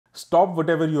Stop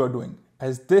whatever you are doing,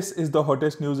 as this is the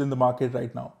hottest news in the market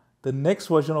right now. The next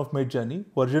version of MidJourney,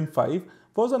 version 5,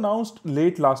 was announced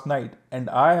late last night, and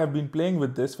I have been playing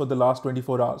with this for the last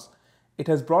 24 hours. It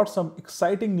has brought some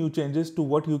exciting new changes to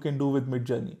what you can do with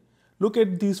MidJourney. Look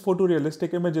at these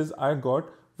photorealistic images I got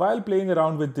while playing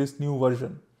around with this new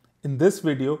version. In this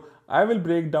video, I will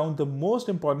break down the most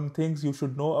important things you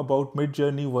should know about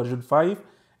MidJourney version 5,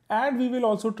 and we will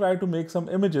also try to make some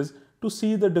images to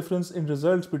see the difference in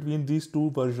results between these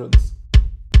two versions.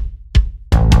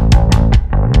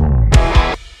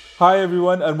 Hi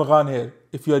everyone, Armagan here.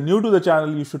 If you are new to the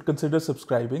channel, you should consider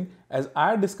subscribing as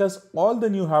I discuss all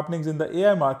the new happenings in the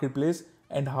AI marketplace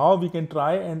and how we can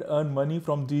try and earn money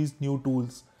from these new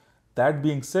tools. That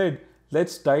being said,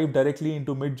 let's dive directly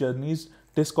into MidJourney's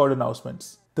Discord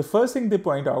announcements. The first thing they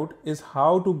point out is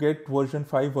how to get version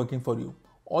 5 working for you.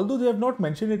 Although they have not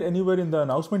mentioned it anywhere in the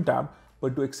announcement tab,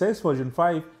 but to access version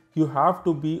 5, you have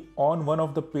to be on one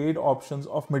of the paid options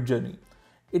of MidJourney.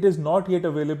 It is not yet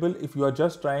available if you are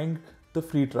just trying the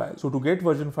free trial. So to get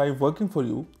version 5 working for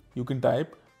you, you can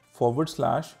type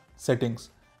 /settings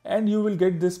and you will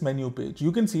get this menu page.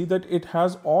 You can see that it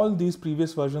has all these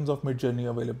previous versions of MidJourney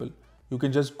available. You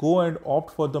can just go and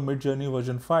opt for the MidJourney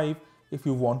version 5 if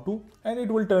you want to, and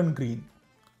it will turn green.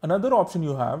 Another option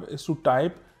you have is to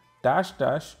type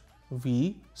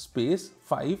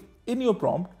 --v/5 in your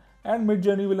prompt, and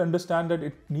MidJourney will understand that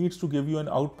it needs to give you an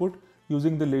output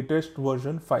using the latest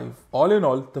version 5. All in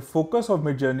all, the focus of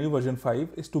MidJourney version 5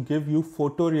 is to give you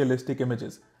photorealistic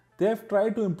images. They have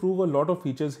tried to improve a lot of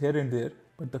features here and there,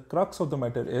 but the crux of the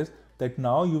matter is that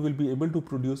now you will be able to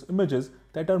produce images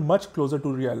that are much closer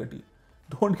to reality.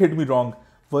 Don't get me wrong,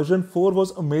 version 4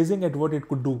 was amazing at what it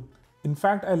could do. In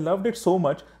fact, I loved it so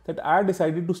much that I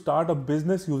decided to start a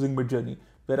business using MidJourney,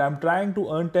 where I'm trying to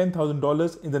earn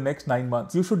 $10,000 in the next 9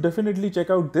 months. You should definitely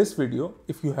check out this video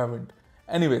if you haven't.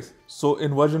 Anyways, so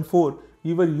in version 4,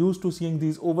 we were used to seeing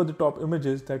these over-the-top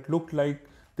images that looked like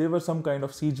they were some kind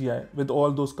of CGI with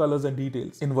all those colors and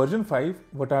details. In version 5,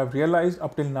 what I've realized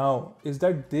up till now is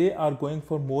that they are going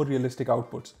for more realistic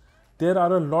outputs. There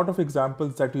are a lot of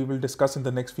examples that we will discuss in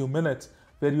the next few minutes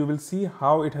where you will see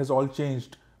how it has all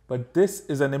changed. But this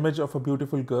is an image of a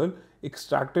beautiful girl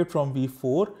extracted from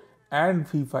V4 and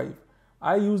V5.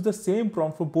 I used the same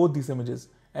prompt for both these images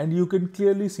and you can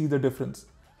clearly see the difference.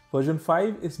 Version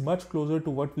 5 is much closer to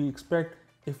what we expect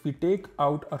if we take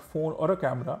out our phone or a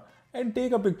camera and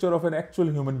take a picture of an actual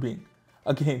human being.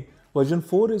 Again, version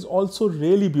 4 is also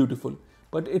really beautiful,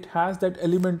 but it has that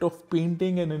element of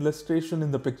painting and illustration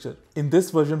in the picture. In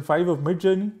this version 5 of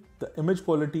MidJourney, the image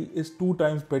quality is 2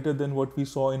 times better than what we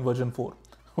saw in version 4.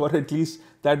 Or at least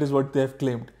that is what they have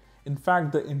claimed. In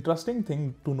fact, the interesting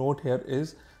thing to note here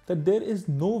is that there is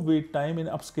no wait time in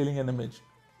upscaling an image.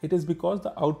 It is because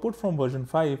the output from version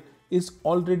 5 is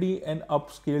already an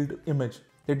upscaled image.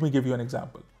 Let me give you an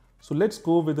example. So let's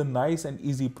go with a nice and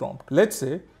easy prompt. Let's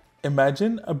say,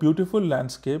 imagine a beautiful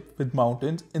landscape with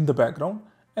mountains in the background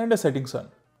and a setting sun.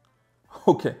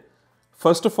 Okay,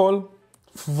 first of all,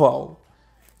 wow,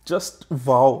 just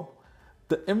wow.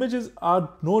 The images are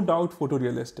no doubt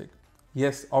photorealistic.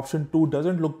 Yes, option 2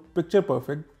 doesn't look picture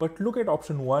perfect, but look at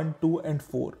option 1, 2 and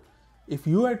 4. If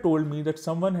you had told me that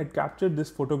someone had captured this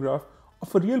photograph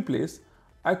of a real place,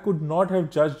 I could not have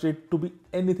judged it to be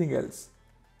anything else.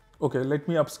 Okay, let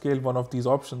me upscale one of these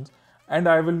options and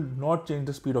I will not change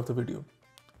the speed of the video.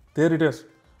 There it is.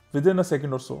 Within a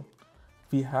second or so,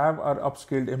 we have our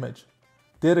upscaled image.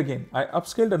 There again, I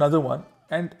upscaled another one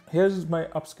and here's my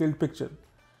upscaled picture.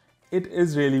 It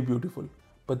is really beautiful.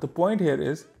 But the point here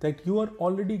is that you are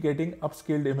already getting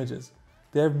upscaled images.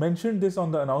 They have mentioned this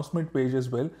on the announcement page as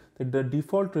well, that the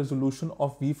default resolution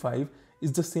of V5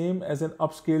 is the same as an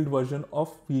upscaled version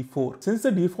of V4. Since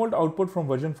the default output from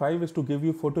version 5 is to give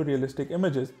you photorealistic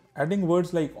images, adding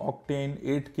words like Octane,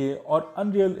 8K or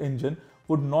Unreal Engine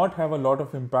would not have a lot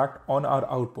of impact on our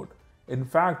output. In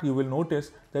fact, you will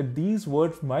notice that these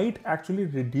words might actually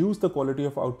reduce the quality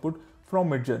of output from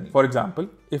MidJourney. For example,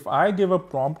 if I give a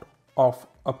prompt of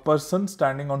a person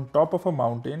standing on top of a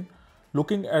mountain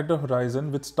looking at a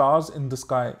horizon with stars in the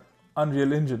sky,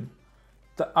 Unreal Engine,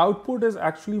 the output is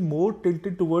actually more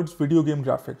tilted towards video game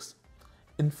graphics.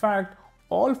 In fact,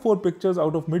 all 4 pictures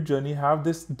out of MidJourney have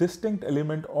this distinct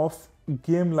element of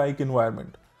game-like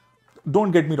environment.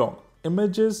 Don't get me wrong,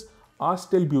 images are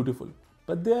still beautiful,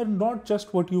 but they are not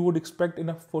just what you would expect in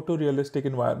a photorealistic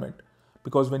environment.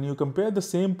 Because when you compare the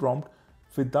same prompt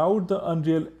without the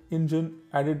Unreal Engine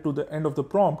added to the end of the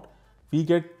prompt, we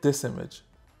get this image.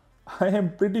 I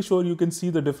am pretty sure you can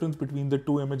see the difference between the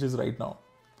 2 images right now.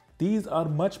 These are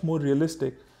much more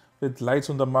realistic with lights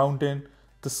on the mountain,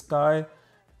 the sky,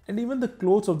 and even the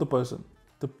clothes of the person.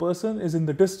 The person is in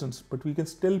the distance, but we can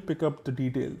still pick up the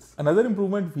details. Another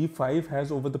improvement V5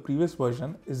 has over the previous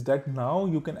version is that now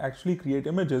you can actually create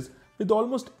images with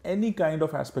almost any kind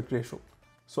of aspect ratio.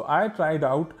 So I tried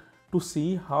out to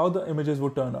see how the images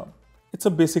would turn out. It's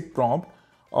a basic prompt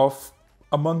of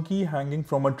a monkey hanging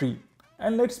from a tree,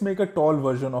 and let's make a tall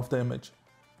version of the image.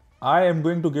 I am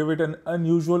going to give it an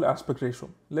unusual aspect ratio.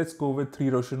 Let's go with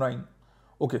 3:9.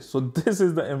 Okay, so this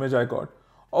is the image I got.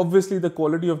 Obviously, the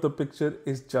quality of the picture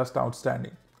is just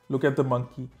outstanding. Look at the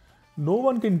monkey. No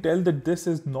one can tell that this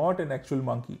is not an actual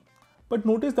monkey. But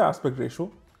notice the aspect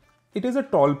ratio. It is a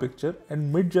tall picture,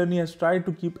 and MidJourney has tried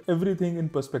to keep everything in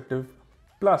perspective.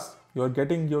 Plus, you're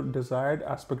getting your desired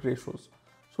aspect ratios.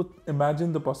 So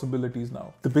imagine the possibilities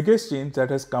now. The biggest change that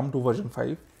has come to version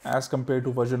 5 as compared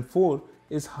to version 4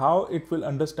 is how it will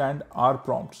understand our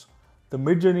prompts. The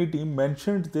MidJourney team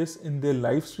mentioned this in their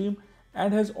live stream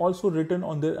and has also written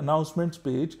on their announcements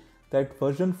page that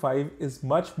version 5 is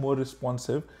much more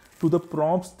responsive to the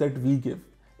prompts that we give.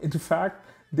 In fact,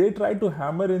 they tried to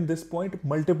hammer in this point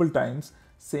multiple times,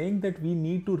 saying that we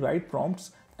need to write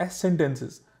prompts as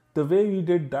sentences, the way we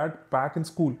did that back in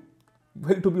school.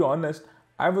 Well, to be honest,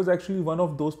 I was actually one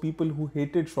of those people who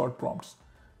hated short prompts,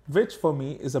 which for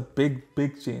me is a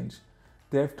big change.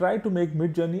 They have tried to make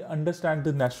MidJourney understand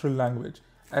the natural language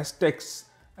as texts,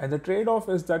 and the trade-off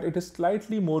is that it is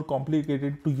slightly more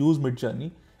complicated to use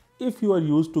MidJourney if you are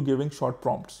used to giving short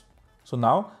prompts. So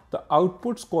now the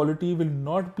output's quality will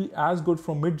not be as good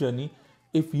from MidJourney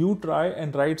if you try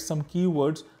and write some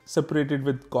keywords separated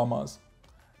with commas.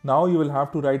 Now you will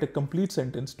have to write a complete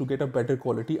sentence to get a better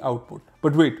quality output.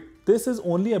 But wait, this is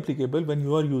only applicable when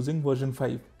you are using version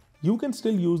 5. You can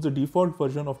still use the default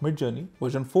version of MidJourney,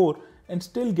 version 4, and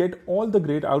still get all the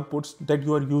great outputs that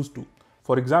you are used to.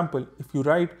 For example, if you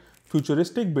write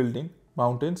futuristic building,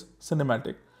 mountains,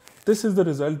 cinematic, this is the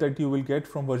result that you will get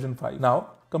from version 5.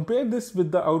 Now, compare this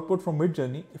with the output from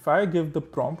MidJourney. If I give the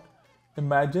prompt,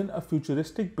 imagine a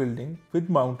futuristic building with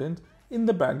mountains in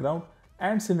the background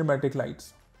and cinematic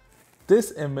lights.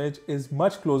 This image is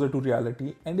much closer to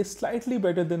reality and is slightly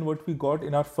better than what we got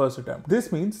in our first attempt.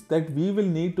 This means that we will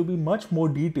need to be much more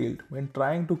detailed when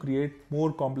trying to create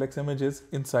more complex images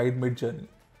inside MidJourney.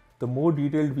 The more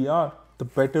detailed we are, the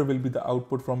better will be the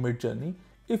output from MidJourney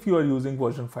if you are using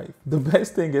version 5. The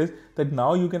best thing is that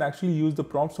now you can actually use the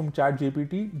prompts from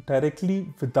ChatGPT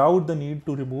directly without the need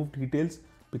to remove details,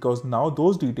 because now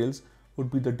those details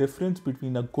would be the difference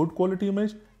between a good quality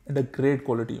image and a great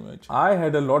quality image. I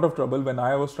had a lot of trouble when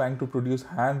I was trying to produce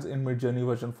hands in MidJourney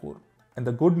version 4. And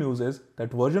the good news is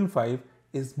that version 5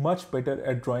 is much better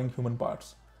at drawing human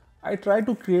parts. I tried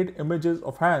to create images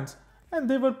of hands and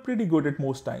they were pretty good at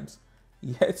most times.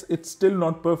 Yes, it's still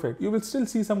not perfect. You will still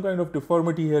see some kind of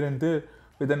deformity here and there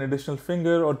with an additional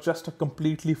finger or just a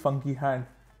completely funky hand.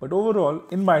 But overall,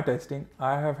 in my testing,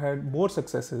 I have had more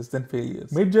successes than failures.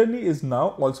 MidJourney is now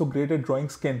also great at drawing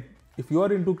skin. If you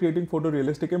are into creating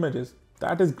photorealistic images,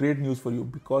 that is great news for you,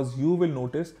 because you will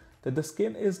notice that the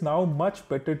skin is now much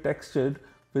better textured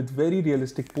with very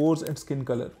realistic pores and skin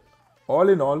color. All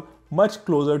in all, much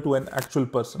closer to an actual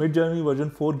person. MidJourney version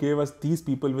 4 gave us these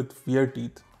people with weird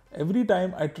teeth. Every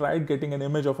time I tried getting an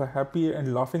image of a happy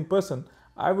and laughing person,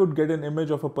 I would get an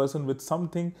image of a person with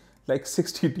something like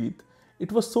 60 teeth.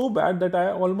 It was so bad that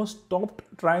I almost stopped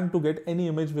trying to get any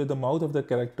image where the mouth of the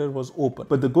character was open.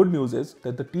 But the good news is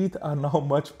that the teeth are now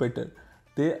much better.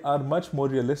 They are much more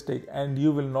realistic and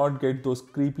you will not get those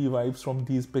creepy vibes from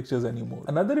these pictures anymore.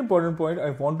 Another important point I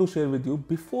want to share with you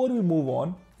before we move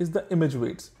on is the image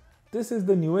weights. This is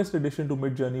the newest addition to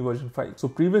MidJourney version 5. So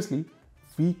previously,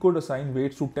 we could assign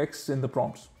weights to texts in the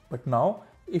prompts. But now,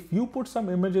 if you put some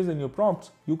images in your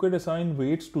prompts, you could assign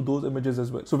weights to those images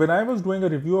as well. So when I was doing a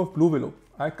review of Blue Willow,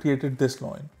 I created this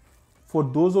line. For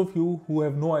those of you who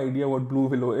have no idea what Blue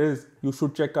Willow is, you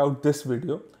should check out this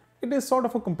video. It is sort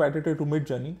of a competitor to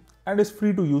MidJourney and is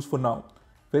free to use for now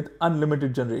with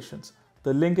unlimited generations.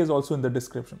 The link is also in the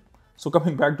description. So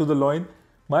coming back to the loin,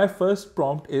 my first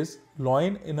prompt is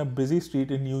loin in a busy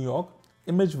street in New York,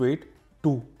 image weight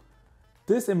 2.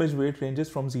 This image weight ranges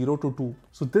from 0 to 2.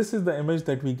 So this is the image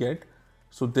that we get.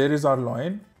 So there is our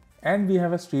loin and we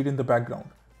have a street in the background.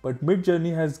 But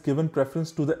MidJourney has given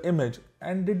preference to the image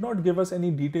and did not give us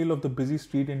any detail of the busy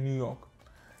street in New York.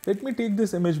 Let me take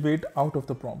this image weight out of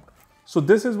the prompt. So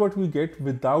this is what we get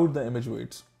without the image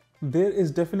weights. There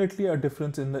is definitely a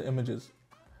difference in the images.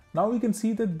 Now we can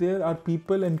see that there are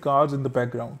people and cars in the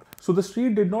background. So the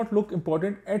street did not look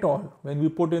important at all when we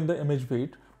put in the image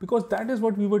weight, because that is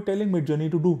what we were telling MidJourney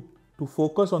to do, to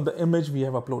focus on the image we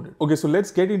have uploaded. Okay, so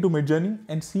let's get into MidJourney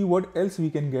and see what else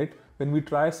we can get when we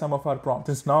try some of our prompts.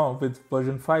 Since now with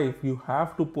version 5, you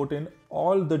have to put in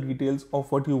all the details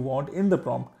of what you want in the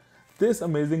prompt. This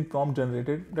amazing prompt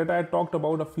generator that I talked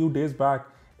about a few days back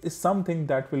is something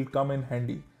that will come in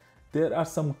handy. There are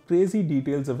some crazy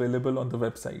details available on the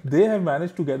website. They have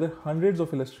managed to gather hundreds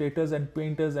of illustrators and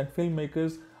painters and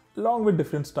filmmakers along with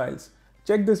different styles.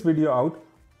 Check this video out.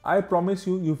 I promise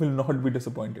you, you will not be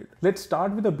disappointed. Let's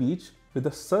start with a beach with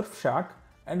a surf shack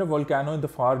and a volcano in the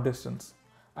far distance.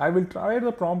 I will try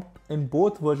the prompt in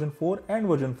both version 4 and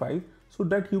version 5 so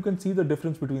that you can see the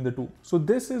difference between the two. So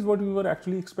this is what we were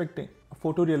actually expecting, a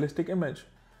photorealistic image.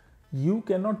 You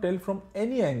cannot tell from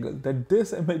any angle that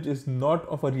this image is not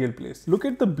of a real place. Look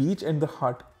at the beach and the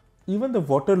hut. Even the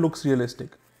water looks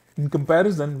realistic. In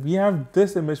comparison, we have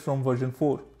this image from version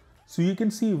 4. So you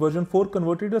can see version 4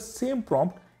 converted the same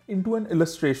prompt into an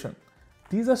illustration.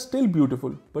 These are still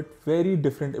beautiful, but very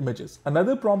different images.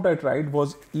 Another prompt I tried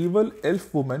was evil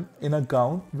elf woman in a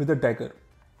gown with a dagger.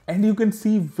 And you can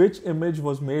see which image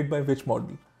was made by which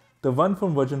model. The one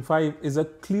from version 5 is a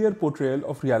clear portrayal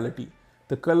of reality.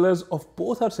 The colors of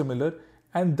both are similar,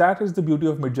 and that is the beauty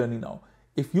of MidJourney now.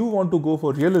 If you want to go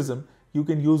for realism, you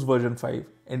can use version 5.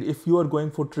 And if you are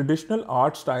going for traditional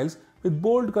art styles with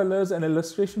bold colors and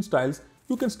illustration styles,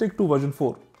 you can stick to version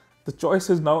 4. The choice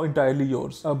is now entirely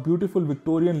yours. A beautiful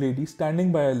Victorian lady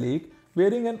standing by a lake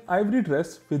wearing an ivory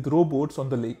dress with rowboats on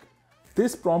the lake.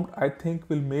 This prompt I think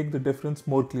will make the difference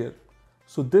more clear.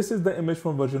 So this is the image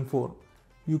from version 4.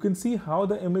 You can see how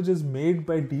the image is made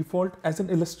by default as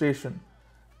an illustration.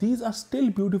 These are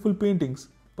still beautiful paintings,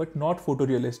 but not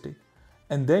photorealistic.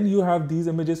 And then you have these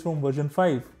images from version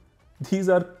 5. These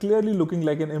are clearly looking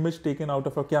like an image taken out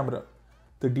of a camera.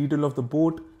 The detail of the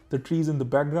boat, the trees in the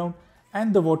background,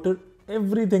 and the water,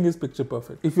 everything is picture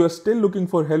perfect. If you are still looking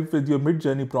for help with your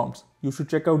MidJourney prompts, you should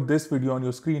check out this video on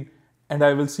your screen, and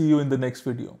I will see you in the next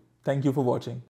video. Thank you for watching.